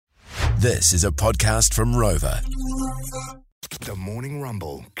This is a podcast from Rover. The Morning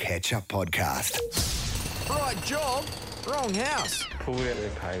Rumble Catch-Up Podcast. Right job, wrong house. Pull out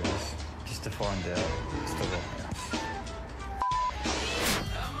their pavers just to find out it's the wrong house.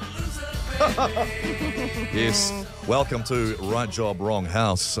 Yes, welcome to Right Job, Wrong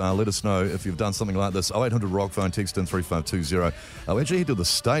House. Let us know if you've done something like this. 0800 Rock phone, text in 3520. We actually head to the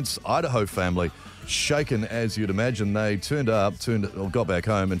States. Idaho family, shaken as you'd imagine. They got back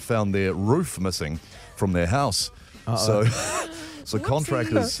home and found their roof missing from their house. So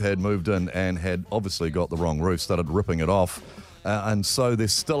contractors had moved in and had obviously got the wrong roof, started ripping it off. And so they're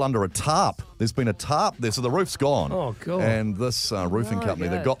still under a tarp. There's been a tarp there, so the roof's gone. Oh, God. And this roofing company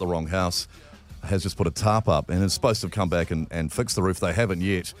that got the wrong house has just put a tarp up and is supposed to have come back and fix the roof. They haven't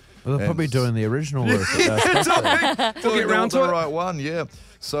yet. Well, they're probably doing the original roof. Get round to the right one, yeah.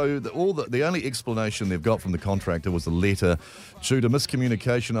 So the only explanation they've got from the contractor was a letter. Due to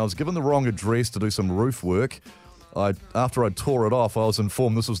miscommunication, I was given the wrong address to do some roof work. After I tore it off, I was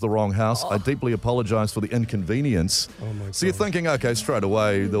informed this was the wrong house. I deeply apologise for the inconvenience. Oh my God. So you're thinking, okay, straight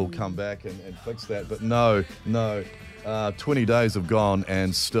away they'll come back and fix that. But no. 20 days have gone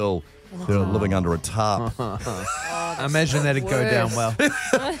and still they're living under a tarp. Imagine that'd go down well.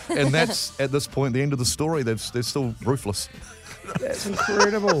 And that's, at this point, the end of the story. They're still roofless. That's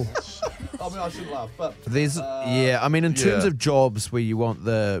incredible. I mean, I shouldn't laugh, but... in terms of jobs where you want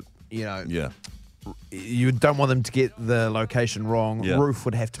you don't want them to get the location wrong, roof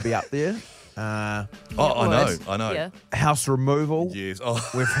would have to be up there. I know. Yeah. House removal. Yes. Oh.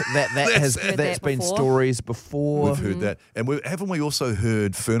 That's been before. stories before. We've heard that. And haven't we also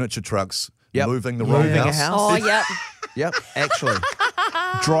heard furniture trucks moving the Moving wrong a house? Oh, yep. Yep, actually.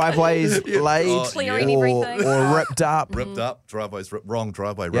 Driveways laid Clearing everything. or ripped up. Ripped up. Wrong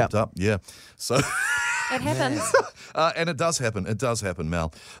driveway ripped up. Yeah. So... It happens. and it does happen. It does happen,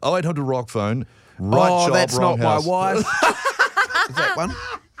 Mel. 0800 Rock phone. Right job, that's wrong not house. my wife. Is that one?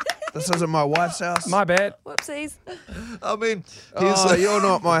 This isn't my wife's house. My bad. Whoopsies. I mean, You're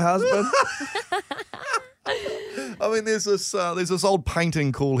not my husband. I mean, there's this old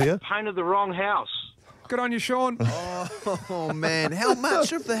painting call here. Painted the wrong house. Good on you, Sean. Oh, man. How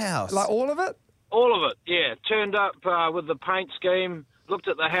much of the house? Like all of it? All of it, yeah. Turned up with the paint scheme, looked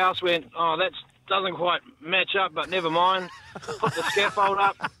at the house, went, oh, that doesn't quite match up, but never mind. Put the scaffold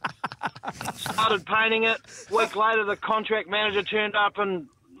up, started painting it. A week later, the contract manager turned up and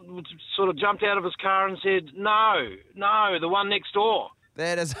sort of jumped out of his car and said, no, the one next door.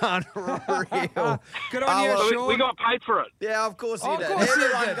 That is unreal. Good on you, So Sean. we got paid for it. Yeah, of course Oh, he of did. course he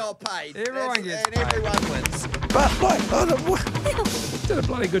Everyone did. got paid. Everyone gets and paid. everyone wins. But, Did a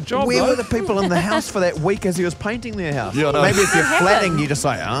bloody good job, where though. were the people in the house for that week as he was painting their house? Yeah, I know. Maybe if you're flatting, you just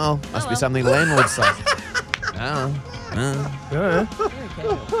say, must be something the landlord says.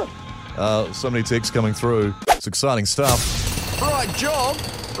 So many texts coming through. It's exciting stuff. Right job,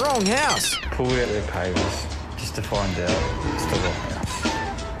 wrong house. Pull out their pavers just to find out it's the wrong house.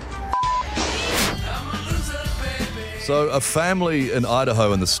 So a family in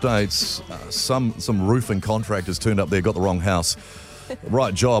Idaho in the States, some roofing contractors turned up there, got the wrong house.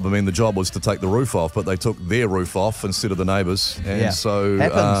 Right job. I mean, the job was to take the roof off, but they took their roof off instead of the neighbours. And so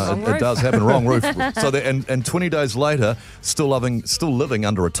it does happen. Wrong roof. So and 20 days later, still living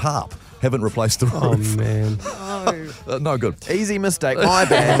under a tarp. Haven't replaced the roof. Oh, man. No good. Easy mistake. My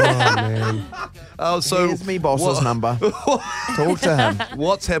bad. Oh, man. So Here's me boss's number. Talk to him.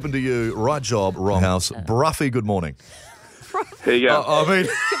 What's happened to you? Right job, wrong house. Bruffy, good morning. Here you go. I mean,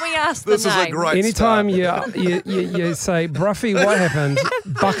 Can we ask this the is name? a great Anytime start. you say, Bruffy, what happened?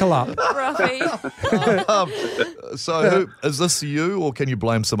 Buckle up. Ruffy. So is this you, or can you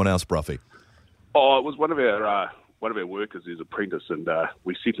blame someone else, Bruffy? Oh, it was one of our workers, his apprentice, and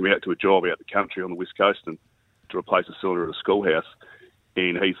we sent him out to a job out the country on the west coast and to replace a cylinder at a schoolhouse,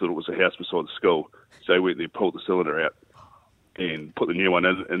 and he thought it was a house beside the school, so he went there, pulled the cylinder out, and put the new one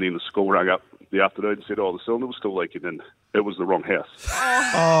in, and then the school rang up the afternoon and said, the cylinder was still leaking, and it was the wrong house.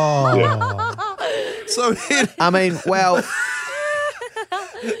 Oh. Yeah. So I mean, well,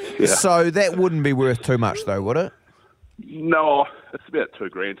 so that wouldn't be worth too much, though, would it? No, it's about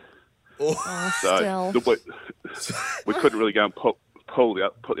 $2,000. Still. We couldn't really go and put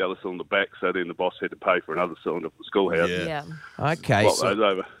the other cylinder back, so then the boss had to pay for another cylinder for the schoolhouse. Yeah. Okay. Swap those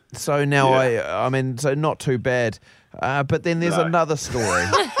over. So now Yeah. so not too bad. But then there's another story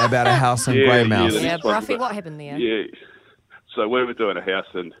about a house in Greymouth. the Yeah, next one's Bruffy, about- what happened there? Yeah. So we were doing a house,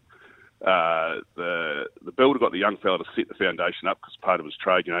 and the builder got the young fella to set the foundation up because part of his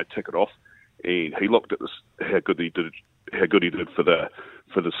trade, tick it off, and he looked at this how good he did for the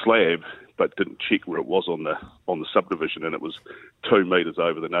for the slab, but didn't check where it was on the subdivision, and it was 2 metres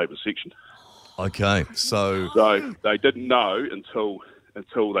over the neighbour's section. Okay, so they didn't know until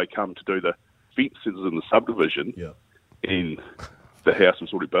they come to do the fences in the subdivision, and the house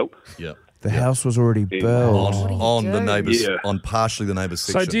was already built. Yeah. The house was already built. On the neighbour's, Yeah. on partially the neighbour's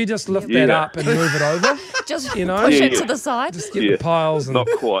section. So do you just lift that up and move it over? Just You know? push Yeah, it yeah. to the side. Just get the piles and Not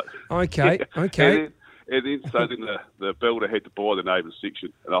quite. okay. And then the builder had to buy the neighbour's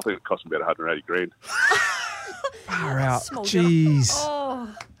section, and I think it cost him about 180 grand. Far out. Small job. Jeez. Oh,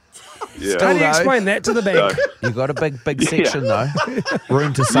 Yeah. How do you though. explain that to the bank? You got a big section though.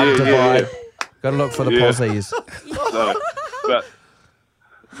 Room to subdivide. Got to look for the Yeah. posies. So, but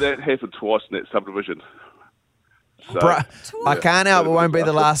that happened twice in that subdivision. So, Bruh, I can't help. It won't be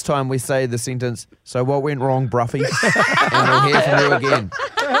the last time we say the sentence. So what went wrong, Bruffy? And we'll hear from you again.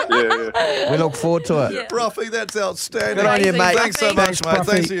 yeah. We look forward to it. Bruffy, that's outstanding. Good on you, mate. Thanks so much, Thanks, mate. Bruffy.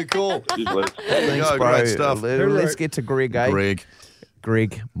 Thanks for your call. Cheers, lads. There you Thanks, go. bro. Great stuff. Let's get to Greg, eh?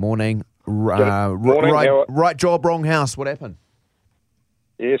 Greg. Morning. Morning, Right job, wrong house. What happened?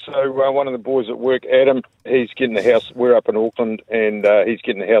 Yeah, so one of the boys at work, Adam, he's getting the house. We're up in Auckland, and he's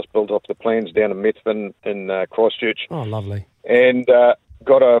getting the house built off the plans down in Methven in Christchurch. Oh, lovely. And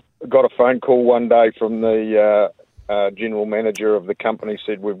got a phone call one day from the general manager of the company.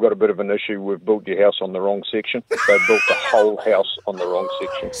 Said, we've got a bit of an issue. We've built your house on the wrong section. They built the whole house on the wrong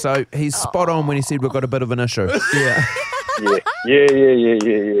section. So he's spot on when he said we've got a bit of an issue. Yeah. Yeah.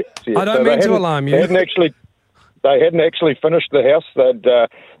 I don't mean to alarm you. They hadn't actually finished the house.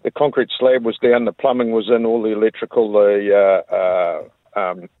 The concrete slab was down, the plumbing was in, all the electrical, the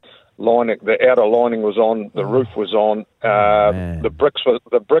lining, the outer lining was on, the roof was on. The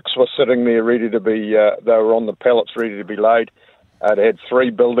bricks were sitting there ready to be. They were on the pallets ready to be laid. They had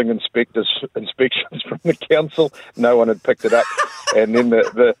 3 building inspections from the council. No one had picked it up, and then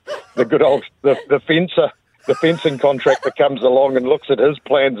the good old the fencer. The fencing contractor comes along and looks at his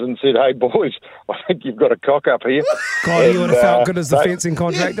plans and said, "Hey boys, I think you've got a cock up here." God, And, you would have felt good as the fencing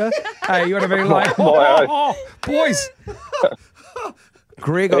contractor. Hey, you would have been like, boys.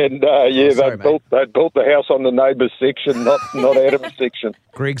 Greg, And sorry, they built the house on the neighbour's section, not Adam's section.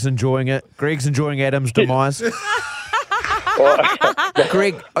 Greg's enjoying it. Greg's enjoying Adam's demise.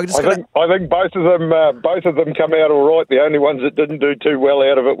 Greg, I think both of them come out all right. The only ones that didn't do too well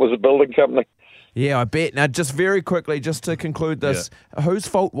out of it was a building company. Yeah, I bet. Now, just very quickly, just to conclude this, whose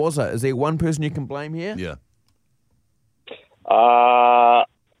fault was it? Is there one person you can blame here? Yeah.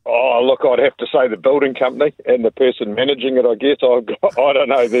 Look, I'd have to say the building company and the person managing it. I guess I don't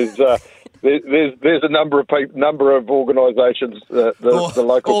know. There's a number of organisations, the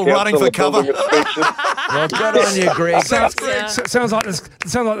local all council, running for the cover. building inspection. Well, good on you, Greg. Sounds like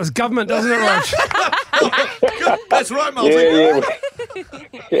this government, doesn't it, Roach? That's right, Malty.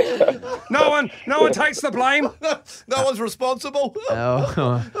 No one takes the blame. No one's responsible.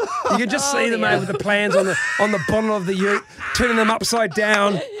 Oh. You can just see them with the plans on the bonnet of the ute, turning them upside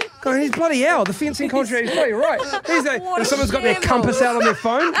down. God, he's bloody hell. The fencing contractor is bloody right. And someone's got their compass out on their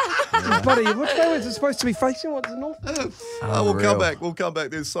phone. Bloody, which way was it supposed to be facing? What's the north? We'll come back. We'll come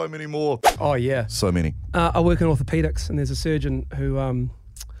back. There's so many more. Oh, yeah. So many. I work in orthopaedics, and there's a surgeon who,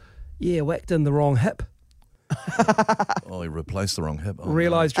 whacked in the wrong hip. Oh, he replaced the wrong hip. Oh,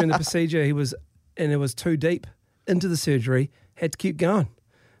 Realised during the procedure it was too deep into the surgery, had to keep going.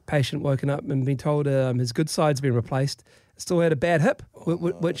 Patient woken up and been told his good side's been replaced. Still had a bad hip,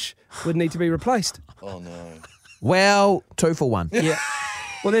 which would need to be replaced. Oh, no. Well, 2 for 1. Yeah.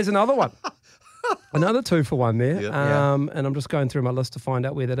 Well, there's another one. Another 2 for 1 there. Yeah. And I'm just going through my list to find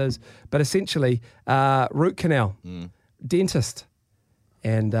out where that is. But essentially, root canal, dentist,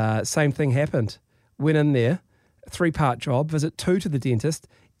 and same thing happened. Went in there, 3-part job, visit 2 to the dentist,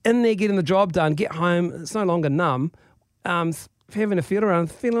 in there getting the job done, get home, it's no longer numb, having a feel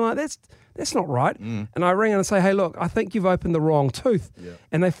around, feeling like that's not right. And I ring in and say, hey, look, I think you've opened the wrong tooth. Yeah.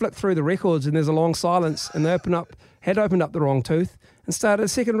 And they flick through the records and there's a long silence and they had opened up the wrong tooth and started a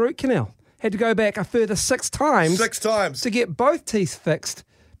second root canal. Had to go back a further 6 times. 6 times. To get both teeth fixed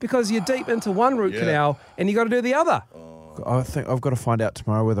because you're deep into one root canal and you got to do the other. I think I've got to find out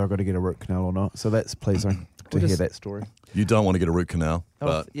tomorrow whether I've got to get a root canal or not. So that's pleasing to hear that story. You don't want to get a root canal,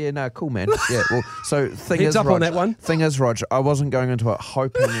 but cool, man. Yeah, well, so Heads up on that one. Thing is, Rog, I wasn't going into it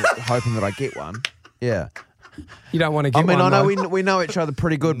hoping that I get one. Yeah. You don't want to get one. I know we know each other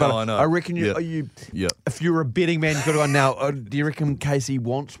pretty good, but No, I know. I reckon Yeah. if you're a betting man, you've got one now. Do you reckon Casey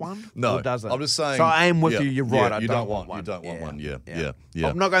wants one? No, or doesn't? I'm just saying. So I am with yeah, you. You're right. yeah, I you don't want one. You don't want one. Yeah.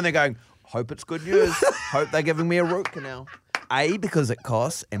 I'm not going there going, hope it's good news. Hope they're giving me a root canal. A, because it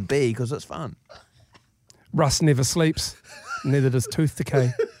costs, and B, because it's fun. Russ never sleeps. Neither does tooth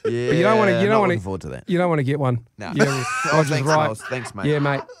decay. Yeah, But you don't want to. You not don't want looking to. forward to that. You don't want to get one. No. Yeah, Oh, Roger's thanks, right. Miles. Thanks, mate. Yeah,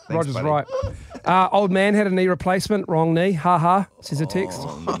 mate. Thanks, Roger's buddy. right. Old man had a knee replacement. Wrong knee. Ha ha. Says a text.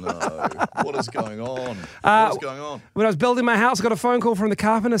 Oh, no. What is going on? What is going on? When I was building my house, I got a phone call from the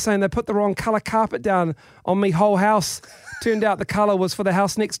carpenter saying they put the wrong colour carpet down on me whole house. Turned out the colour was for the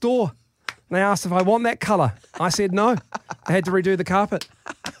house next door. And they asked if I want that colour. I said no. I had to redo the carpet.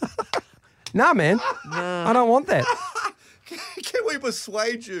 Nah, man. I don't want that. Can we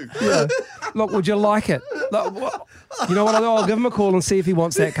persuade you? Yeah. Look, would you like it? Look, you know what? I'll give him a call and see if he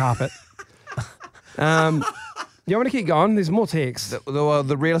wants that carpet. You want to keep going? There's more texts.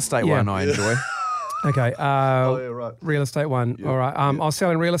 The real estate Yeah. one I enjoy. Okay. right. Real estate one. All right. I was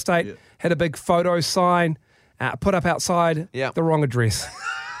selling real estate. Yeah. Had a big photo sign put up outside. Yeah. The wrong address.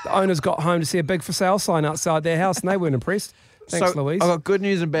 The owners got home to see a big for sale sign outside their house, and they weren't impressed. Thanks, So, Louise. I've got good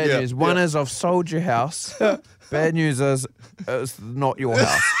news and bad Yeah, news. One yeah. is I've sold your house. Bad news is it's not your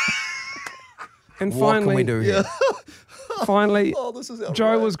house. And What finally, can we do here? finally, Oh, this is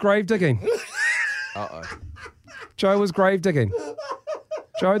Joe was grave digging. Uh-oh. Joe was grave digging.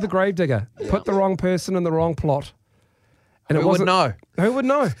 Joe the grave digger put the wrong person in the wrong plot. And Who would wasn't- know? Who would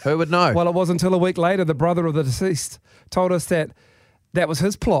know? Who would know? Well, it wasn't until a week later the brother of the deceased told us that that was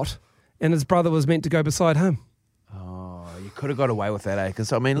his plot and his brother was meant to go beside him. Oh, you could have got away with that, eh?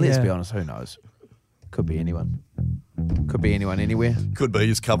 Because, I mean, let's Yeah. be honest, who knows? Could be anyone. Could be anyone anywhere. Could be.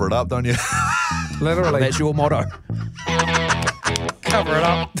 Just cover it up, don't you? Literally. That's your motto. Cover it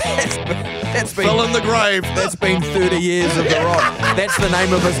up. That's been, Fill in the grave. that's been 30 years of The Rock. That's the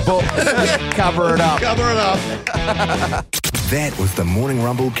name of his book. Cover it up. Cover it up. That was the Morning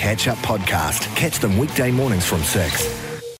Rumble Catch Up Podcast. Catch them weekday mornings from 6.